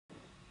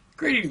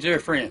Greetings, dear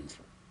friends.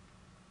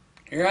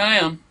 Here I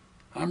am.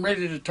 I'm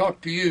ready to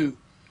talk to you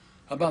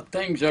about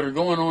things that are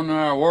going on in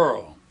our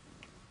world.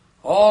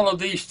 All of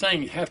these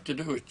things have to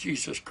do with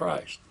Jesus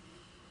Christ.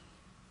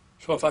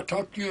 So if I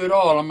talk to you at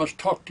all, I must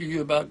talk to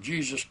you about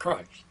Jesus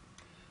Christ.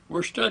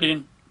 We're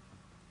studying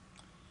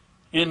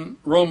in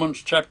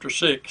Romans chapter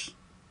 6.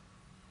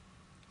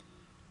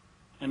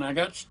 And I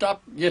got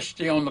stopped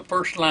yesterday on the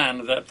first line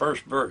of that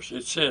first verse.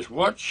 It says,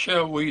 "What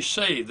shall we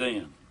say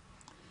then?"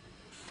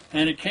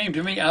 And it came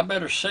to me, I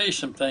better say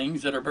some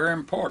things that are very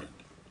important.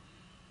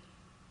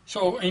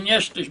 So in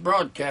yesterday's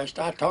broadcast,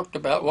 I talked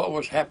about what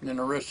was happening in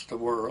the rest of the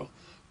world.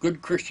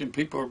 Good Christian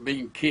people are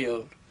being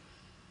killed.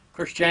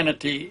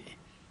 Christianity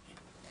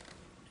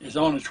is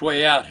on its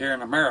way out here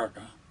in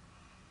America.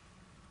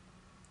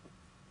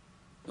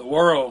 The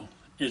world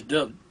is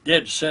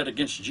dead set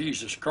against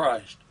Jesus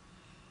Christ,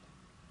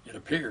 it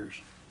appears.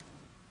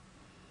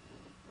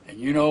 And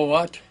you know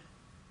what?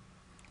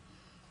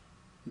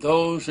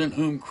 Those in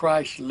whom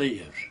Christ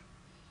lives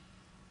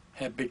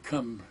have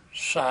become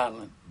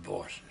silent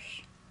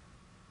voices.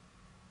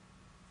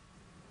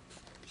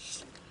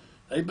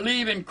 They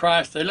believe in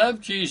Christ, they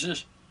love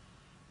Jesus,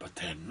 but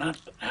they're not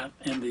out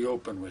in the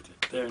open with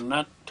it. They're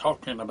not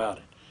talking about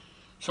it.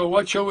 So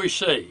what shall we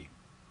say?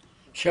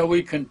 Shall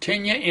we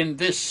continue in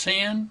this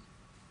sin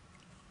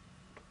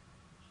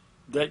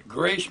that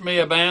grace may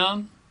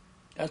abound?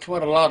 That's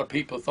what a lot of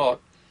people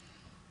thought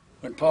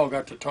when Paul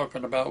got to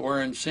talking about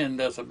wherein sin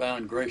doth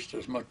abound, grace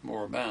does much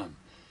more abound.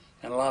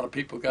 And a lot of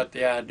people got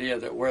the idea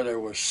that where there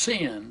was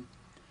sin,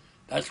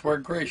 that's where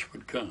grace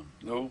would come.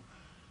 No,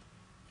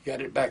 you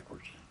got it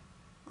backwards.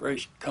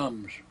 Grace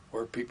comes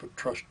where people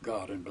trust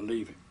God and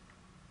believe Him.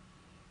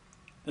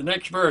 The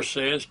next verse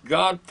says,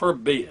 God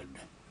forbid.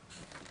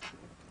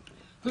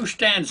 Who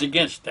stands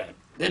against that?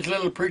 This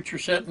little preacher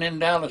sitting in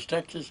Dallas,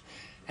 Texas,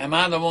 am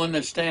I the one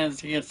that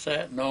stands against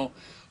that? No.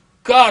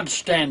 God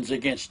stands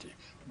against it.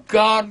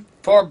 God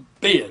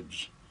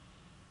forbids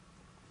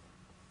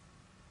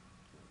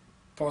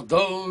for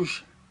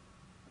those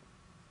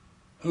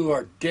who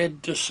are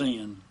dead to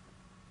sin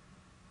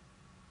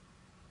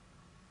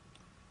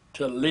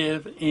to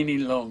live any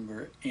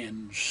longer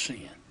in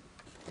sin.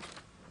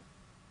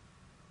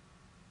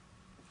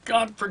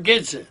 God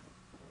forbids it.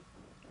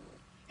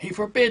 He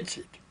forbids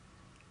it.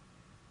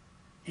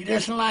 He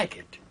doesn't like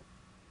it.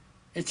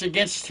 It's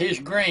against His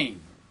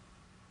grain.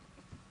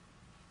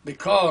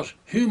 Because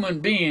human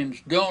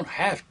beings don't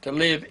have to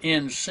live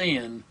in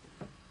sin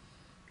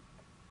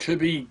to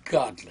be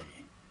godly,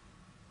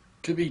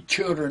 to be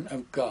children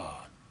of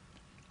God,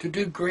 to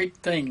do great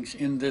things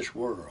in this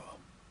world,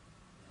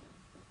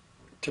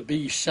 to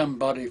be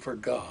somebody for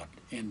God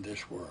in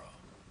this world.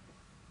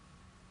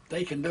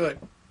 They can do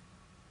it.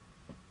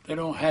 They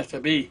don't have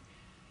to be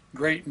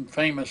great and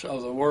famous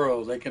of the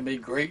world. They can be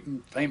great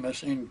and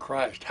famous in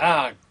Christ.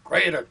 How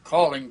great a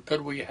calling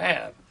could we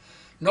have?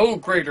 No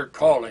greater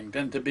calling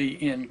than to be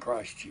in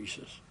Christ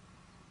Jesus.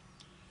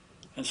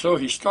 And so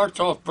he starts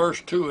off verse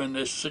 2 in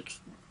this 6th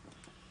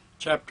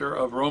chapter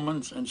of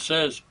Romans and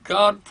says,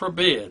 God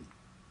forbid.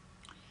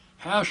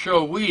 How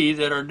shall we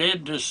that are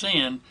dead to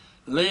sin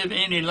live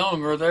any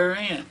longer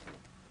therein?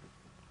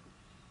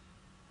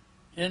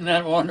 Isn't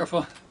that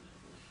wonderful?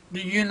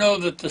 Do you know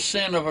that the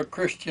sin of a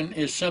Christian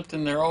is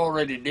something they're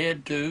already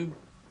dead to?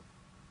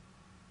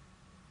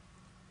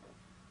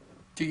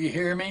 Do you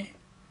hear me?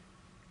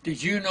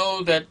 Did you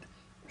know that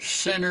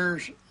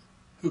sinners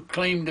who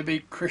claim to be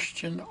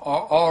Christian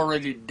are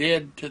already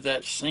dead to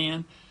that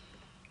sin?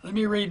 Let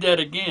me read that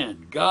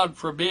again. God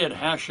forbid,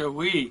 how shall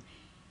we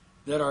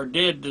that are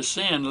dead to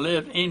sin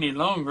live any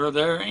longer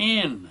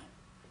therein?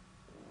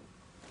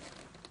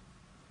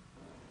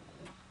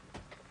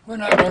 We're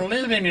not going to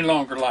live any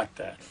longer like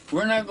that.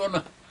 We're not going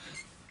to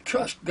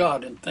trust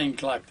God in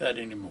things like that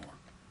anymore.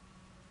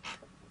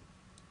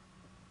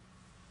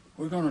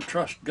 We're going to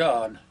trust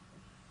God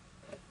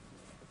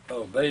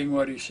obeying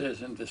what He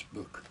says in this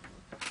book.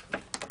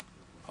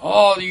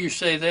 All you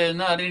say there's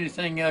not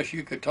anything else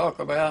you could talk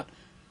about.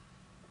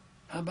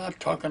 How about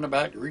talking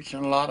about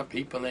reaching a lot of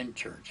people in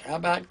church? How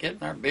about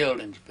getting our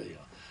buildings filled?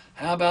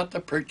 How about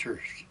the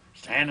preachers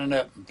standing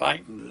up and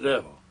fighting the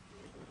devil?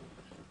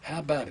 How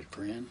about it,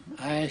 friend?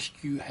 I ask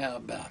you, how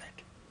about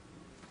it?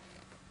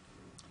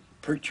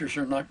 Preachers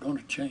are not going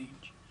to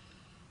change.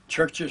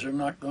 Churches are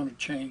not going to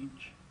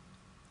change.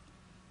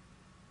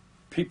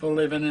 People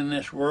living in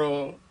this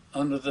world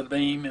under the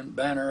beam and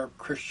banner of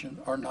Christian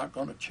are not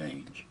going to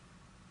change.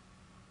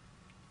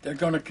 They're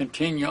going to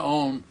continue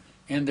on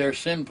in their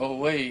sinful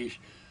ways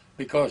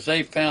because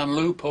they found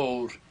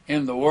loopholes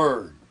in the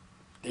Word.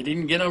 They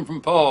didn't get them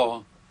from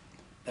Paul.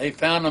 They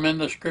found them in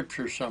the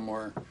Scriptures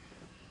somewhere.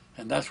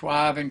 And that's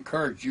why I've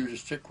encouraged you to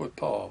stick with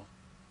Paul.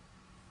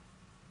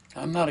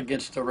 I'm not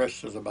against the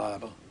rest of the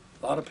Bible.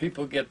 A lot of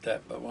people get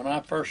that. But when I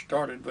first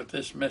started with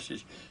this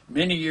message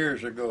many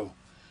years ago,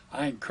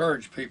 I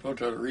encourage people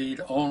to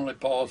read only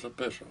Paul's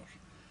epistles.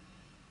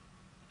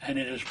 And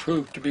it has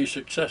proved to be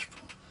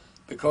successful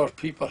because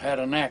people had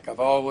a knack of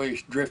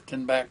always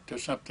drifting back to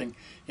something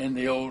in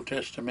the Old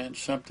Testament,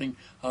 something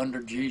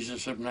under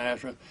Jesus of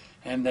Nazareth,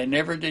 and they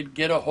never did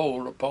get a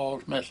hold of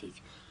Paul's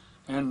message.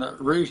 And the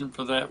reason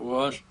for that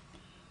was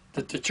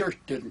that the church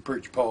didn't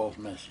preach Paul's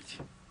message.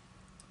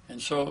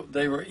 And so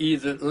they were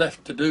either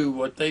left to do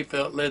what they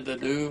felt led to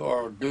do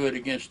or do it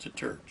against the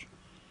church.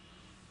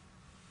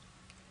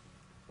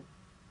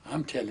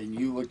 I'm telling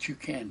you what you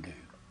can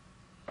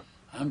do.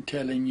 I'm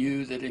telling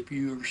you that if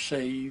you are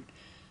saved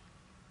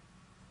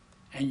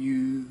and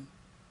you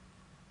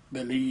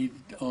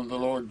believed on the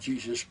Lord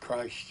Jesus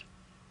Christ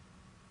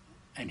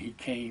and He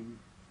came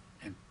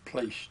and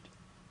placed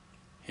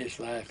His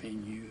life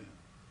in you,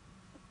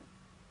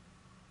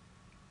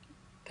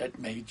 that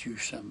made you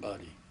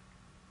somebody.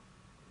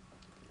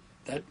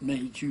 That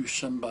made you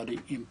somebody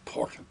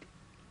important.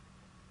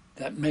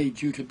 That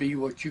made you to be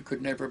what you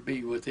could never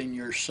be within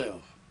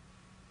yourself.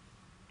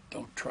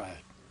 Don't try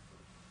it.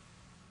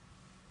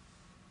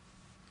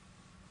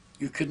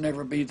 You could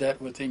never be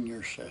that within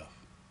yourself.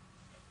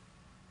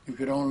 You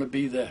could only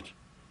be that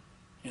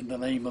in the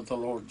name of the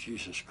Lord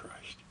Jesus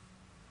Christ.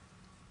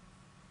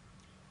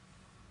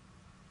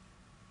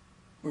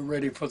 We're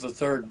ready for the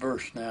third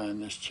verse now in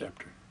this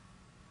chapter.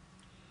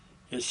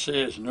 It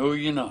says, "Know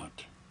ye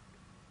not."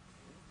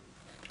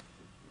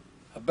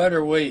 A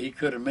better way he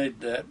could have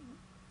made that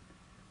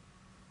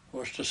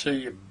was to say,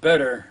 you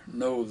better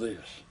know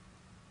this.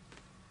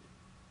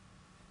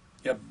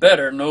 You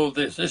better know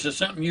this. This is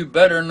something you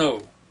better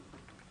know.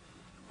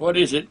 What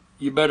is it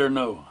you better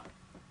know?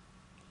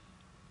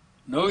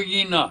 Know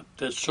ye not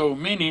that so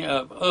many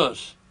of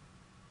us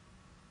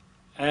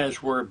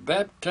as were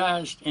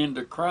baptized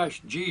into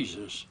Christ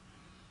Jesus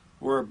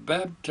were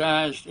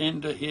baptized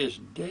into His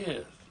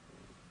death?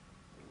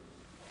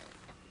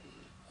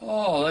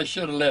 Oh, they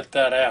should have left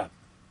that out.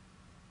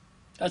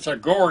 That's a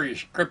gory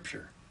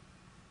scripture.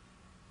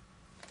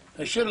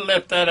 They should have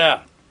left that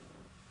out.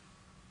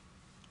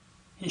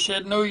 He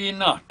said, "Know ye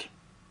not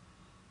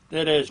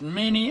that as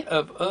many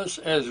of us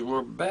as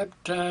were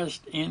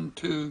baptized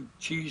into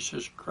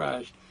Jesus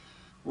Christ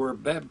were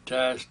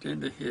baptized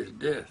into His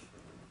death?"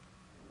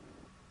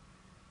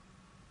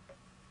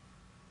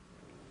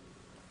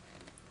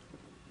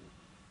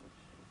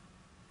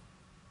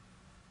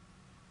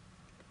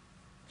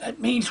 That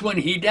means when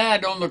He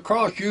died on the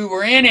cross, you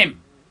were in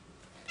Him.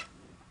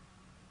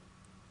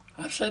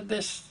 I've said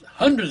this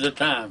hundreds of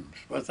times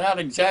without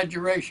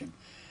exaggeration.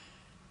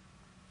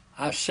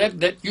 I've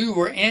said that you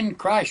were in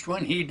Christ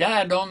when He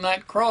died on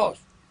that cross.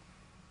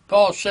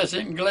 Paul says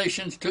it in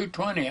Galatians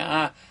 2:20,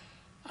 I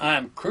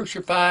am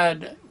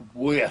crucified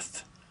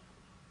with.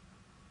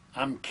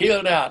 I'm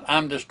killed out.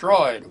 I'm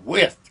destroyed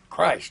with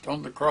Christ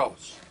on the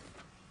cross.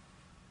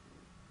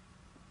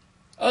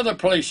 Other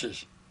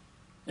places,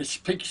 it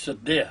speaks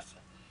of death.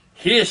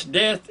 His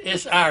death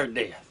is our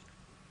death.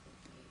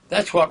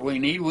 That's what we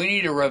need. We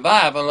need a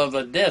revival of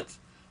the death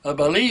of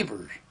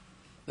believers.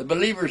 The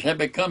believers have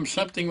become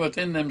something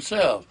within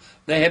themselves.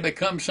 They have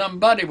become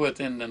somebody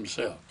within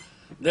themselves.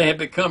 They have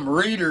become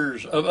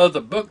readers of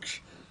other books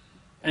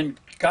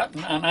and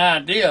gotten an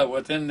idea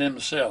within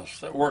themselves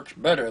that works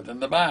better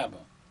than the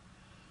Bible.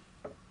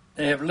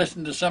 They have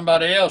listened to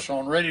somebody else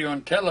on radio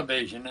and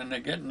television and they're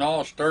getting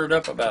all stirred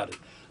up about it.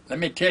 Let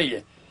me tell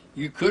you,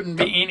 you couldn't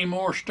be any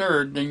more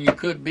stirred than you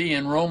could be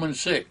in Romans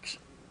 6.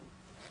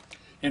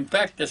 In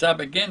fact, as I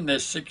begin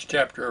this 6th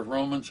chapter of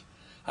Romans,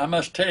 I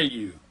must tell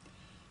you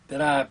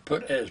that I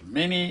put as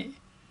many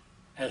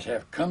as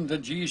have come to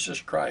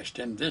Jesus Christ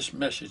in this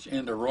message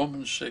into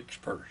Romans 6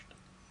 first.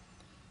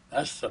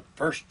 That's the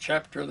first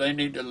chapter they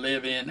need to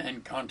live in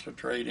and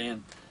concentrate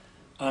in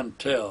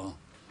until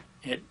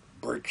it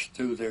breaks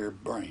through their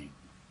brain.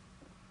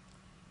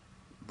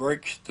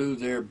 Breaks through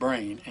their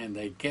brain and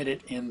they get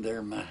it in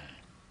their mind.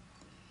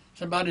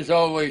 Somebody's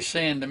always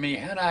saying to me,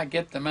 how do I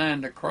get the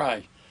mind of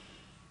Christ?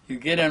 You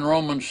get in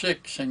Romans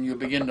 6 and you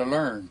begin to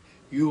learn.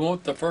 You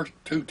won't the first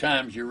 2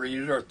 times you read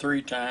it or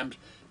 3 times.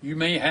 You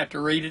may have to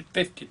read it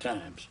 50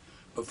 times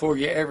before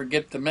you ever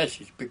get the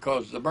message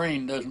because the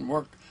brain doesn't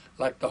work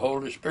like the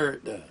Holy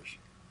Spirit does.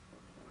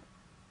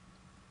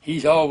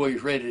 He's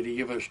always ready to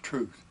give us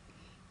truth,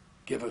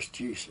 give us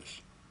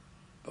Jesus.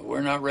 But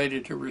we're not ready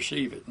to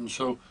receive it. And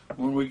so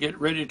when we get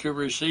ready to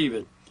receive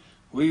it,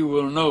 we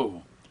will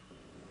know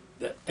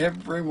that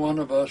every one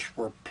of us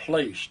were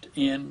placed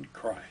in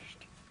Christ.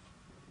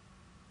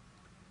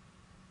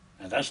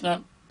 Now that's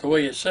not the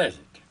way it says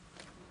it.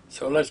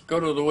 So let's go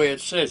to the way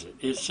it says it.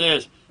 It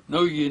says,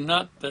 "Know ye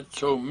not that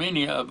so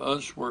many of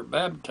us were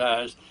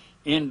baptized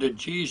into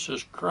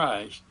Jesus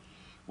Christ,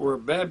 were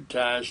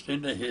baptized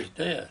into His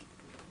death?"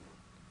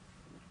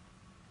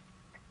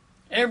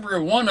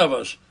 Every one of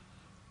us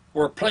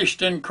were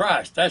placed in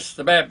Christ. That's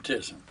the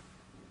baptism.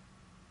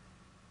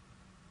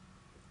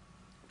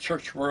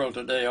 Church world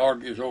today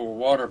argues over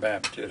water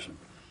baptism.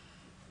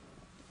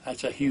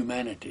 That's a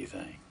humanity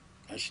thing.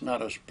 That's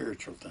not a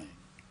spiritual thing.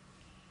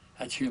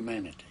 That's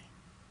humanity.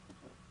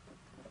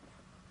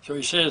 So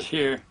he says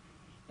here,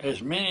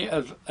 as many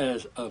of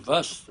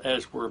us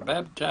as were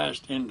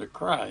baptized into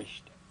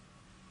Christ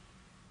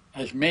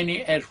as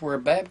many as were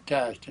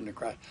baptized into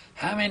Christ.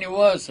 How many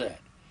was that?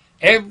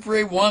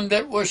 Everyone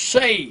that was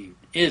saved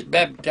is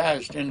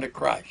baptized into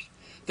Christ.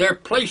 They're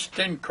placed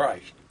in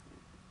Christ.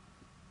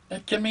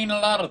 That can mean a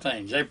lot of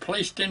things. They're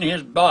placed in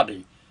His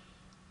body,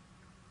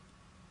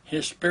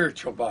 His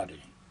spiritual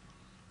body.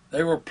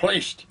 They were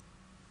placed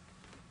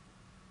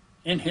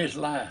in His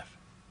life.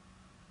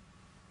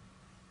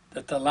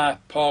 That the life,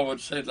 Paul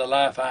would say, the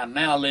life I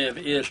now live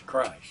is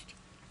Christ.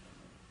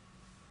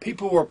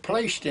 People were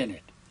placed in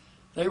it.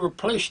 They were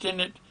placed in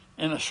it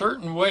in a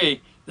certain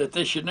way that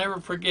they should never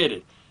forget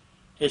it.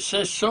 It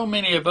says so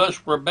many of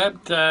us were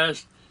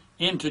baptized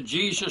into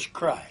Jesus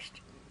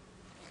Christ.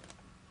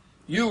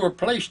 You were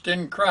placed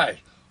in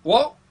Christ.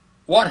 What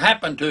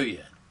happened to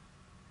you?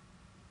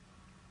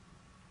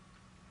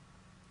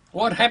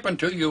 What happened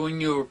to you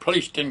when you were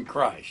placed in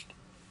Christ?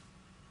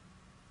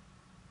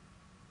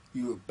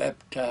 You were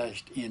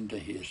baptized into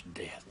His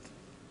death.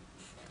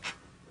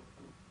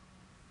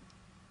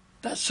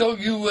 That's so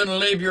you wouldn't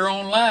live your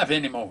own life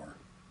anymore.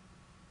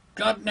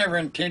 God never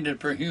intended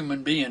for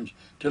human beings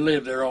to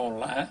live their own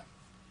life.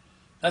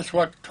 That's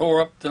what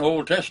tore up the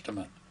Old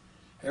Testament.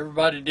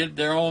 Everybody did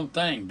their own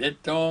thing, did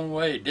their own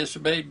way,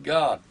 disobeyed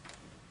God.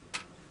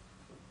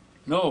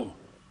 No.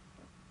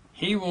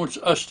 He wants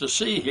us to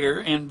see here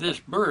in this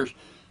verse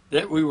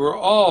that we were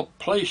all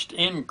placed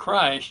in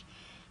Christ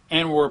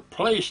and were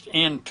placed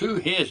into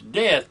His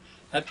death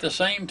at the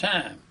same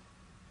time.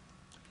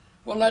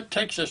 Well, that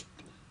takes us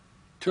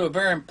to a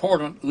very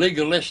important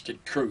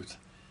legalistic truth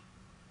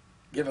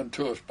given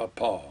to us by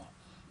Paul.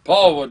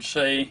 Paul would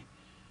say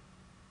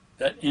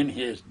that in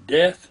His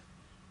death,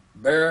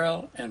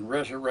 burial, and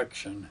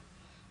resurrection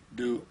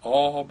do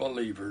all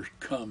believers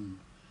come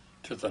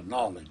to the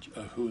knowledge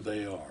of who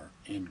they are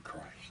in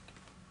Christ.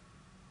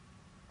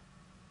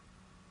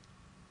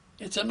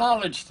 It's a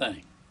knowledge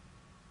thing.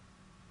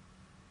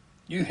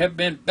 You have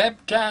been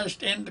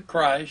baptized into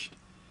Christ,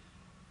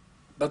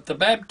 but the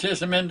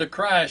baptism into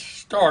Christ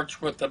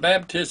starts with the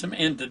baptism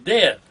into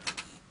death,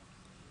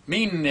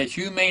 meaning that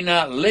you may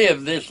not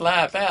live this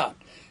life out.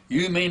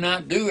 You may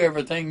not do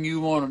everything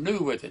you want to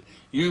do with it.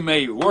 You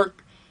may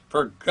work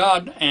for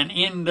God and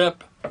end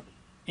up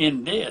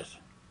in death.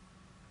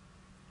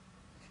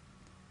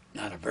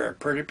 Not a very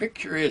pretty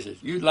picture, is it?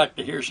 You'd like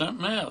to hear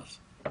something else.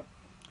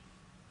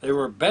 They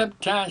were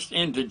baptized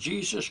into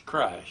Jesus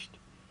Christ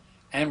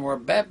and were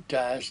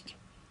baptized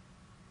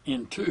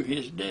into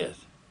His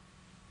death.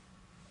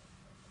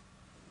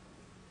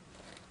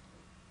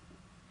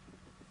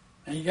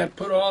 Now you got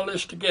to put all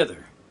this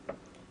together.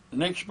 The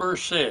next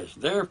verse says,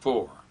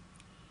 therefore,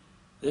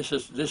 this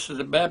is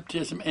the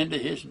baptism into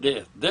His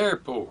death.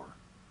 Therefore,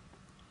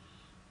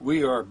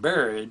 we are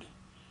buried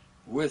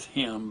with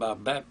Him by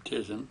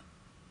baptism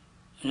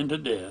into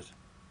death,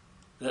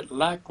 that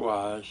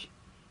likewise,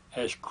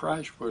 as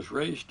Christ was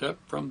raised up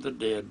from the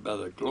dead by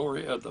the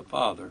glory of the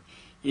Father,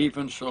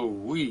 even so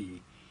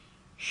we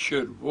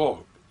should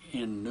walk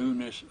in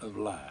newness of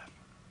life.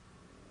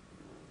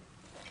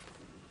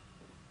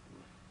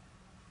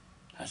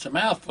 That's a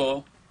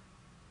mouthful.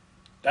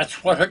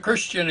 That's what a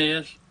Christian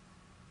is.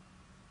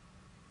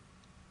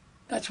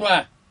 That's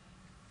why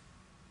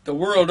the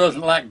world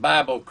doesn't like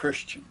Bible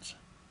Christians,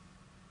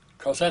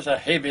 because that's a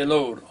heavy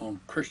load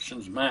on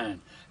Christians'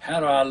 mind.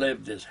 How do I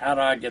live this? How do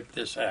I get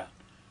this out?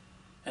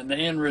 And the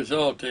end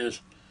result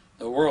is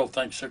the world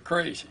thinks they're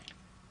crazy.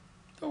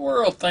 The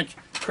world thinks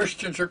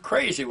Christians are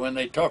crazy when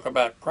they talk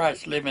about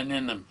Christ living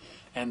in them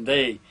and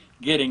they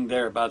getting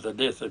there by the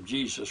death of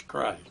Jesus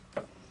Christ.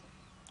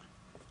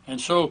 And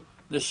so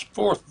this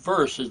fourth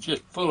verse is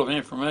just full of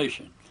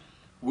information.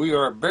 We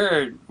are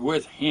buried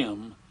with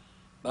Him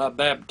by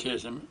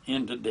baptism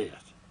into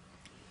death.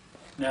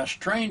 Now,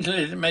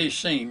 strangely as it may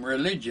seem,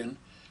 religion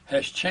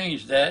has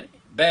changed that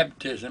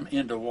baptism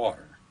into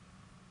water.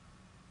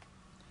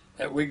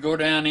 That we go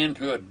down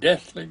into a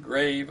deathly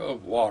grave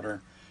of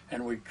water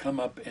and we come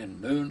up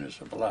in newness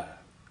of life.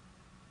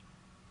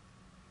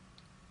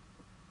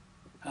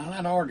 I'll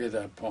not argue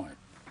that point,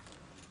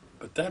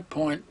 but that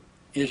point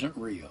isn't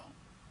real.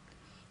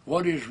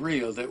 What is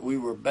real? That we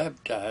were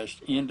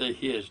baptized into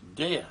His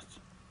death.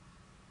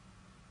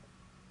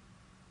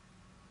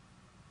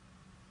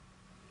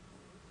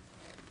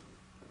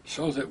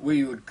 So that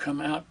we would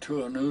come out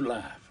to a new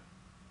life.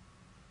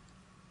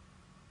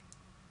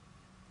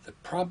 The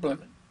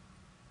problem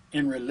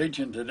in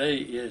religion today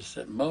is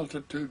that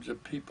multitudes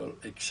of people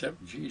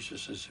accept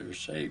Jesus as their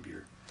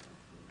Savior,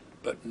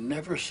 but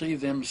never see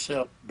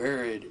themselves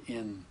buried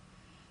in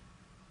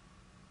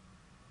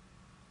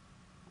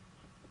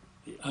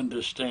the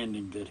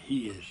understanding that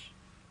He is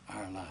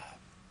our life,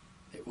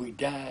 that we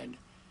died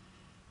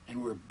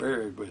and we're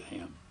buried with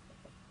Him.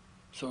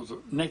 So the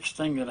next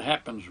thing that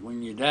happens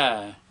when you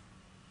die,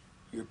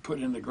 you're put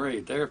in the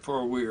grave.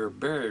 Therefore, we are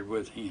buried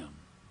with Him.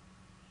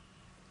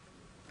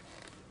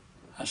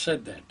 I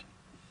said that.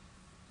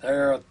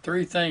 There are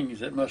three things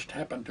that must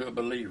happen to a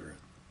believer.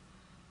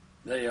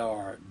 They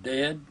are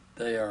dead,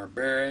 they are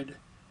buried,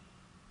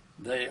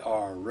 they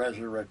are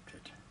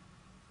resurrected.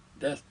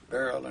 Death,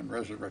 burial, and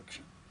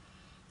resurrection.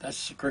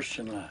 That's the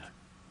Christian life.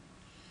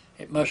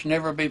 It must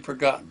never be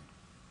forgotten.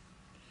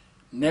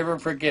 Never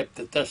forget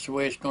that that's the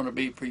way it's going to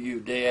be for you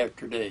day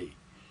after day.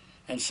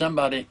 And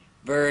somebody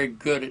very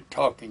good at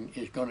talking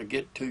is going to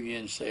get to you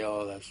and say,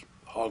 oh, that's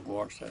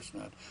hogwash, that's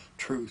not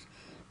truth.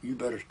 You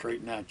better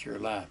straighten out your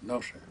life.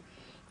 No, sir.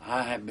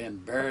 I have been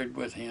buried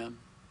with him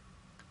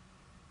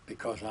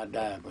because I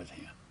died with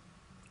him.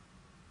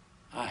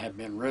 I have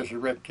been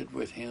resurrected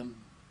with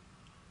him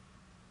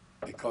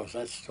because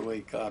that's the way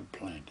God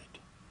planned it.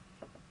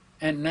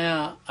 And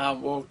now I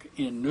walk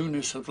in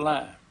newness of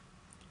life.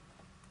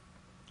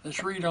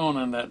 Let's read on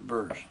in that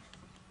verse.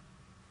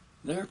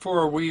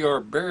 Therefore we are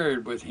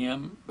buried with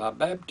him by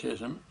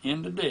baptism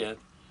into death,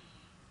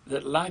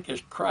 that like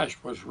as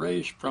Christ was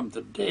raised from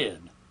the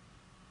dead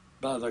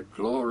by the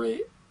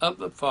glory of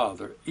the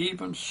Father,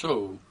 even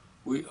so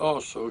we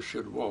also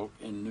should walk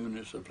in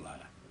newness of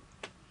life.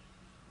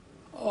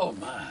 Oh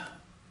my.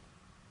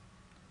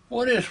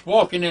 What is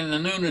walking in the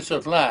newness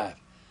of life?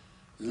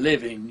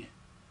 Living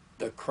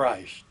the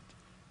Christ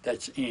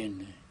that's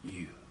in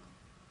you.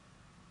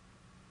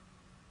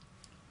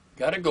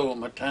 Gotta go.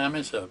 My time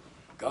is up.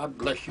 God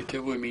bless you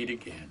till we meet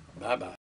again. Bye-bye.